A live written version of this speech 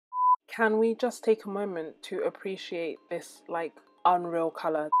Can we just take a moment to appreciate this unreal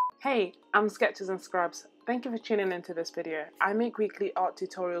color? Hey, I'm Sketches.n.Scrubs. Thank you for tuning into this video. I make weekly art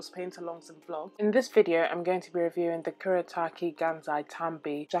tutorials, paint-alongs and vlogs. In this video, I'm going to be reviewing the Kuretake gansai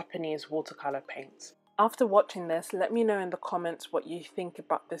tambi Japanese watercolor paints. After watching this, let me know in the comments what you think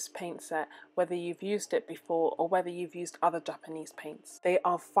about this paint set, whether you've used it before or whether you've used other Japanese paints. They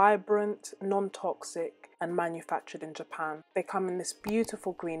are vibrant, non-toxic, and manufactured in Japan. They come in this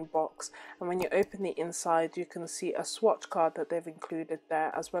beautiful green box, and when you open the inside you can see a swatch card that they've included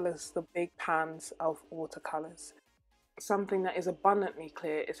there, as well as the big pans of watercolors. Something that is abundantly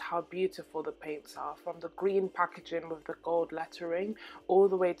clear is how beautiful the paints are, from the green packaging with the gold lettering all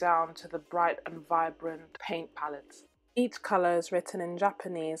the way down to the bright and vibrant paint palettes. Each colour is written in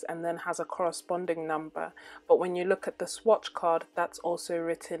Japanese and then has a corresponding number, but when you look at the swatch card, that's also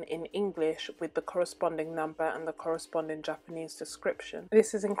written in English with the corresponding number and the corresponding Japanese description.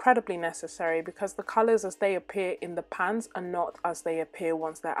 This is incredibly necessary because the colours as they appear in the pans are not as they appear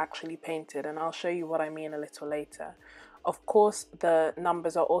once they're actually painted, and I'll show you what I mean a little later. Of course, the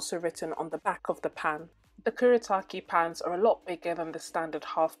numbers are also written on the back of the pan. The Kuretake pans are a lot bigger than the standard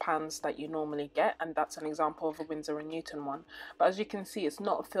half pans that you normally get, and that's an example of a Winsor & Newton one. But as you can see, it's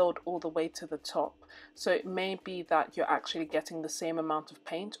not filled all the way to the top, so it may be that you're actually getting the same amount of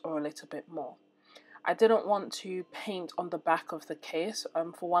paint or a little bit more. I didn't want to paint on the back of the case.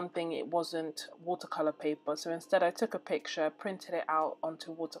 For one thing, it wasn't watercolor paper, so instead I took a picture, printed it out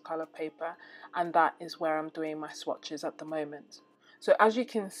onto watercolor paper, and that is where I'm doing my swatches at the moment. So as you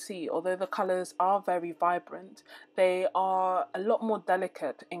can see, although the colours are very vibrant, they are a lot more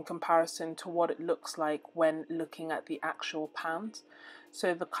delicate in comparison to what it looks like when looking at the actual pans.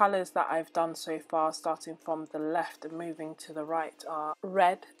 So the colours that I've done so far, starting from the left and moving to the right, are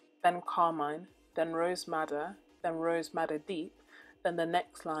red, then carmine, then rose madder, then rose madder deep, then the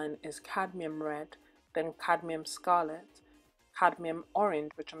next line is cadmium red, then cadmium scarlet, cadmium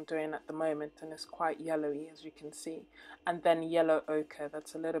orange, which I'm doing at the moment and is quite yellowy as you can see, and then yellow ochre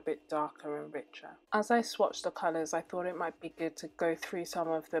that's a little bit darker and richer. As I swatched the colours, I thought it might be good to go through some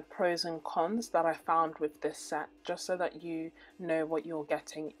of the pros and cons that I found with this set, just so that you know what you're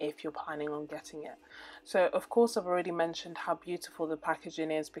getting if you're planning on getting it. So of course I've already mentioned how beautiful the packaging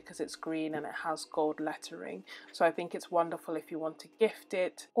is because it's green and it has gold lettering, so I think it's wonderful if you want to gift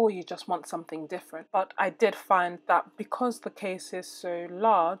it or you just want something different. But I did find that because the case is so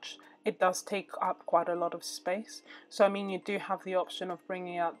large, it does take up quite a lot of space. So I mean, you do have the option of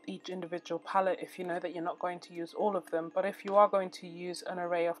bringing out each individual palette if you know that you're not going to use all of them, but if you are going to use an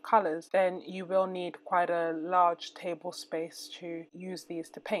array of colours, then you will need quite a large table space to use these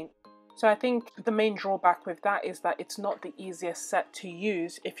to paint. So I think the main drawback with that is that it's not the easiest set to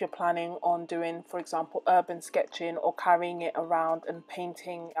use if you're planning on doing, for example, urban sketching or carrying it around and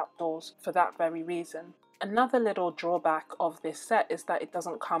painting outdoors for that very reason. Another little drawback of this set is that it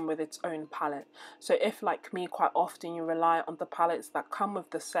doesn't come with its own palette. So if, like me, quite often you rely on the palettes that come with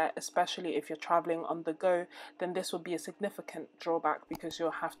the set, especially if you're traveling on the go, then this will be a significant drawback because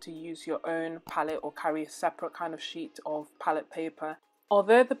you'll have to use your own palette or carry a separate kind of sheet of palette paper.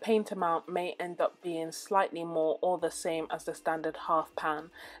 Although the paint amount may end up being slightly more or the same as the standard half pan,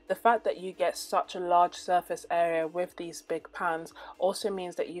 the fact that you get such a large surface area with these big pans also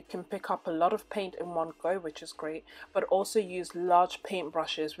means that you can pick up a lot of paint in one go, which is great, but also use large paint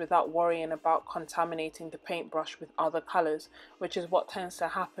brushes without worrying about contaminating the paintbrush with other colours, which is what tends to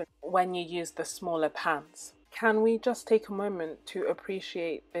happen when you use the smaller pans. Can we just take a moment to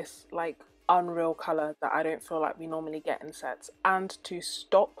appreciate this unreal color that I don't feel like we normally get in sets, and to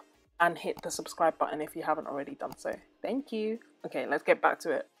stop and hit the subscribe button if you haven't already done so. Thank you. Okay, let's get back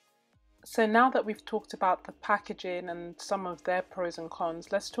to it. So now that we've talked about the packaging and some of their pros and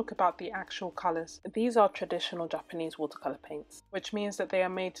cons, let's talk about the actual colours. These are traditional Japanese watercolour paints, which means that they are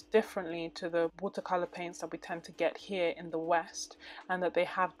made differently to the watercolour paints that we tend to get here in the West, and that they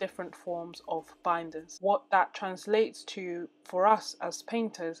have different forms of binders. What that translates to for us as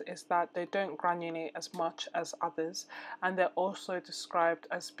painters is that they don't granulate as much as others, and they're also described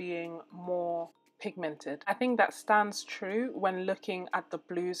as being more pigmented. I think that stands true when looking at the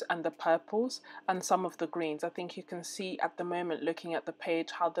blues and the purples and some of the greens. I think you can see at the moment, looking at the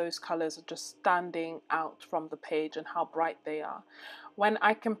page, how those colours are just standing out from the page and how bright they are. When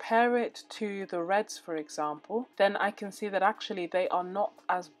I compare it to the reds, for example, then I can see that actually they are not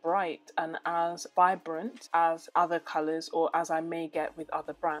as bright and as vibrant as other colours or as I may get with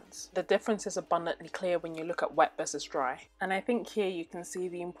other brands. The difference is abundantly clear when you look at wet versus dry. And I think here you can see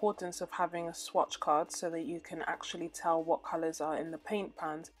the importance of having a swatch card so that you can actually tell what colours are in the paint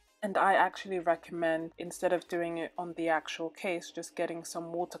pans. And I actually recommend, instead of doing it on the actual case, just getting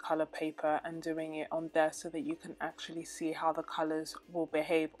some watercolor paper and doing it on there so that you can actually see how the colors will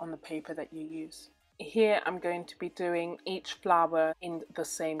behave on the paper that you use. Here I'm going to be doing each flower in the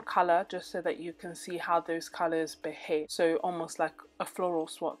same color just so that you can see how those colors behave. So almost like a floral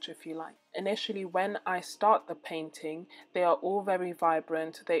swatch, if you like. Initially, when I start the painting, they are all very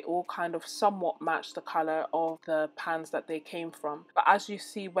vibrant. They all kind of somewhat match the color of the pans that they came from. But as you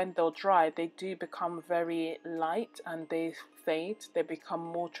see, when they'll dry, they do become very light and they fade. They become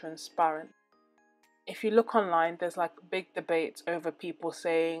more transparent. If you look online, there's like big debates over people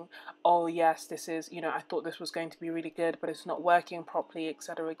saying, oh yes, this is, I thought this was going to be really good, but it's not working properly,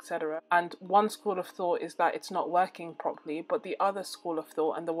 etc., etc. And one school of thought is that it's not working properly, but the other school of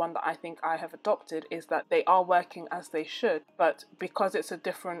thought, and the one that I think I have adopted, is that they are working as they should, but because it's a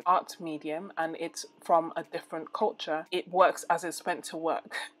different art medium and it's from a different culture, it works as it's meant to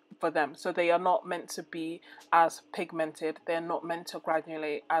work for them. So they are not meant to be as pigmented, they're not meant to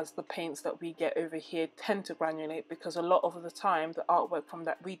granulate as the paints that we get over here tend to granulate, because a lot of the time the artwork from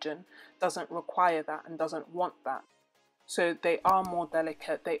that region doesn't require that and doesn't want that. So they are more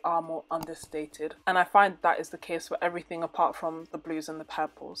delicate, they are more understated, and I find that is the case for everything apart from the blues and the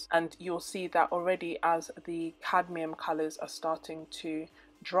purples. And you'll see that already as the cadmium colours are starting to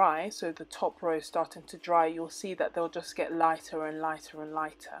dry, so the top row is starting to dry, you'll see that they'll just get lighter and lighter and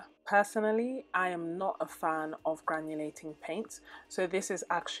lighter. Personally, I am not a fan of granulating paints, so this is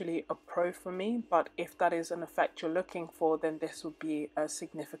actually a pro for me, but if that is an effect you're looking for, then this would be a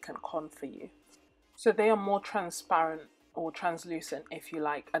significant con for you. So they are more transparent or translucent, if you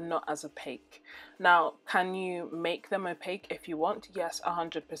like, and not as opaque. Now, can you make them opaque if you want? Yes,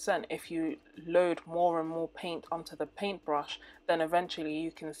 100%. If you load more and more paint onto the paintbrush, then eventually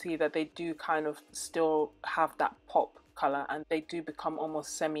you can see that they do kind of still have that pop color and they do become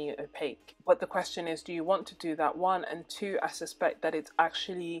almost semi-opaque. But the question is, do you want to do that? One, and two, I suspect that it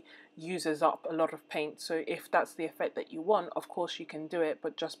actually uses up a lot of paint. So if that's the effect that you want, of course you can do it,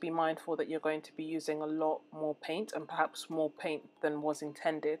 but just be mindful that you're going to be using a lot more paint, and perhaps more paint than was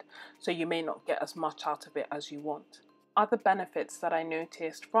intended. So you may not get as much out of it as you want. Other benefits that I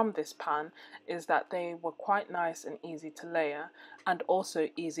noticed from this pan is that they were quite nice and easy to layer, and also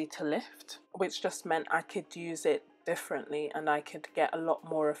easy to lift, which just meant I could use it differently and I could get a lot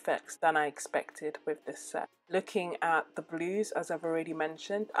more effects than I expected with this set. Looking at the blues, as I've already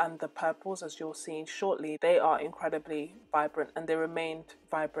mentioned, and the purples, as you'll see shortly, they are incredibly vibrant, and they remained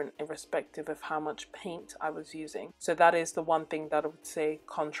vibrant irrespective of how much paint I was using. So that is the one thing that I would say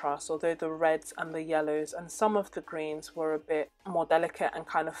contrast. Although the reds and the yellows and some of the greens were a bit more delicate and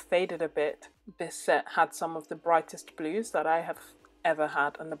kind of faded a bit, this set had some of the brightest blues that I have ever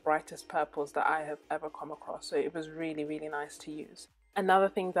had and the brightest purples that I have ever come across. So it was really, really nice to use. Another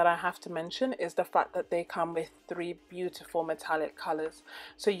thing that I have to mention is the fact that they come with 3 beautiful metallic colors.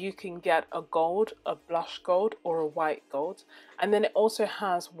 So you can get a gold, a blush gold, or a white gold. And then it also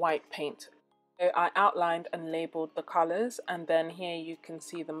has white paint. So I outlined and labeled the colors, and then here you can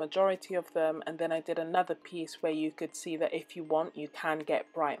see the majority of them. And then I did another piece where you could see that if you want, you can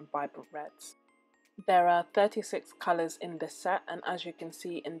get bright and vibrant reds. There are 36 colours in this set, and as you can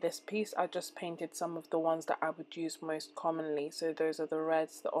see in this piece, I just painted some of the ones that I would use most commonly. So those are the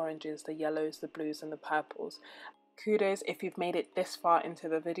reds, the oranges, the yellows, the blues and the purples. Kudos if you've made it this far into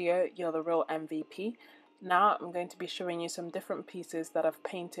the video, you're the real MVP. Now I'm going to be showing you some different pieces that I've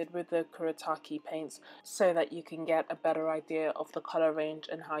painted with the Kuretake paints so that you can get a better idea of the colour range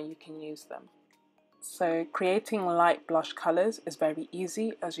and how you can use them. So creating light blush colours is very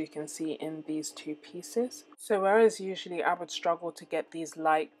easy, as you can see in these 2 pieces. So whereas usually I would struggle to get these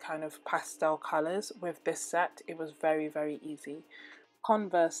light kind of pastel colours, with this set it was very, very easy.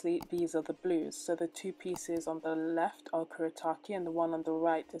 Conversely, these are the blues. So the 2 pieces on the left are Kuretake and the one on the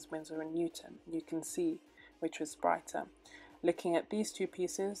right is Winsor & Newton. You can see which was brighter. Looking at these 2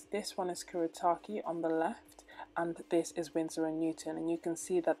 pieces, this one is Kuretake on the left and this is Winsor & Newton, and you can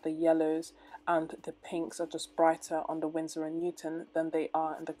see that the yellows and the pinks are just brighter on the Winsor & Newton than they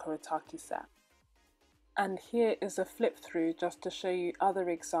are in the Kuretake set. And here is a flip through just to show you other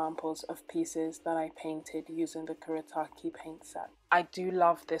examples of pieces that I painted using the Kuretake paint set. I do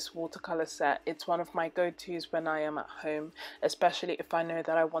love this watercolor set. It's one of my go-tos when I am at home, especially if I know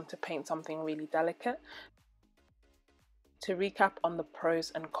that I want to paint something really delicate. To recap on the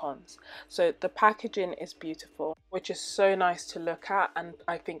pros and cons. So the packaging is beautiful, which is so nice to look at and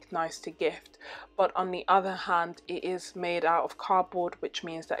I think nice to gift. But on the other hand, it is made out of cardboard, which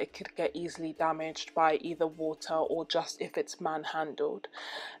means that it could get easily damaged by either water or just if it's manhandled.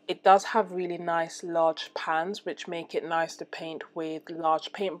 It does have really nice large pans, which make it nice to paint with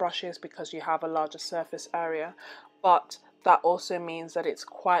large paintbrushes because you have a larger surface area. But that also means that it's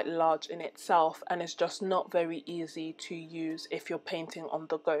quite large in itself and it's just not very easy to use if you're painting on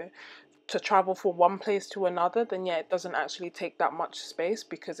the go. To travel from one place to another, then yeah, it doesn't actually take that much space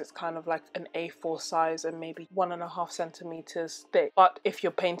because it's kind of like an A4 size and maybe 1.5 centimeters thick. But if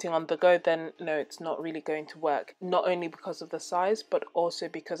you're painting on the go, then no, it's not really going to work. Not only because of the size, but also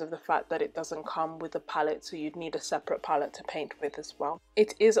because of the fact that it doesn't come with a palette, so you'd need a separate palette to paint with as well.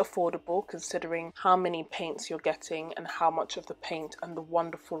 It is affordable considering how many paints you're getting and how much of the paint and the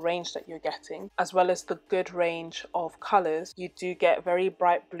wonderful range that you're getting, as well as the good range of colours. You do get very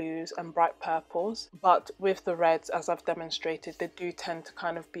bright blues and bright purples, but with the reds, as I've demonstrated, they do tend to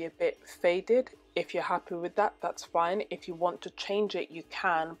kind of be a bit faded. If you're happy with that, that's fine. If you want to change it, you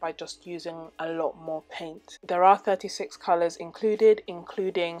can by just using a lot more paint. There are 36 colours included,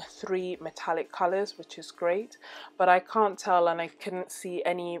 including 3 metallic colours, which is great, but I can't tell, and I couldn't see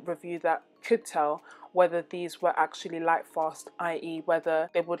any review that could tell whether these were actually light fast, i.e. whether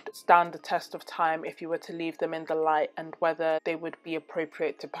they would stand the test of time if you were to leave them in the light, and whether they would be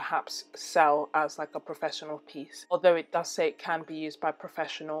appropriate to perhaps sell as like a professional piece, although it does say it can be used by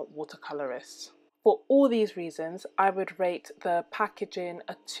professional watercolorists. For all these reasons, I would rate the packaging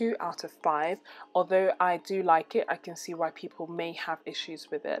a 2 out of 5. Although I do like it, I can see why people may have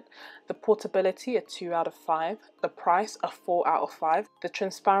issues with it. The portability, a 2 out of 5. The price, a 4 out of 5. The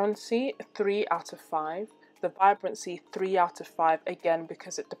transparency, a 3 out of 5. The vibrancy, 3 out of 5, again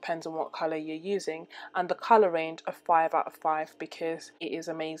because it depends on what colour you're using, and the colour range, a 5 out of 5 because it is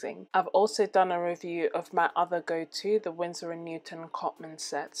amazing. I've also done a review of my other go-to, the Winsor & Newton Cotman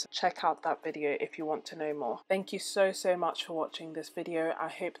sets. Check out that video if you want to know more. Thank you so much for watching this video. I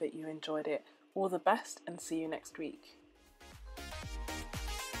hope that you enjoyed it. All the best and see you next week.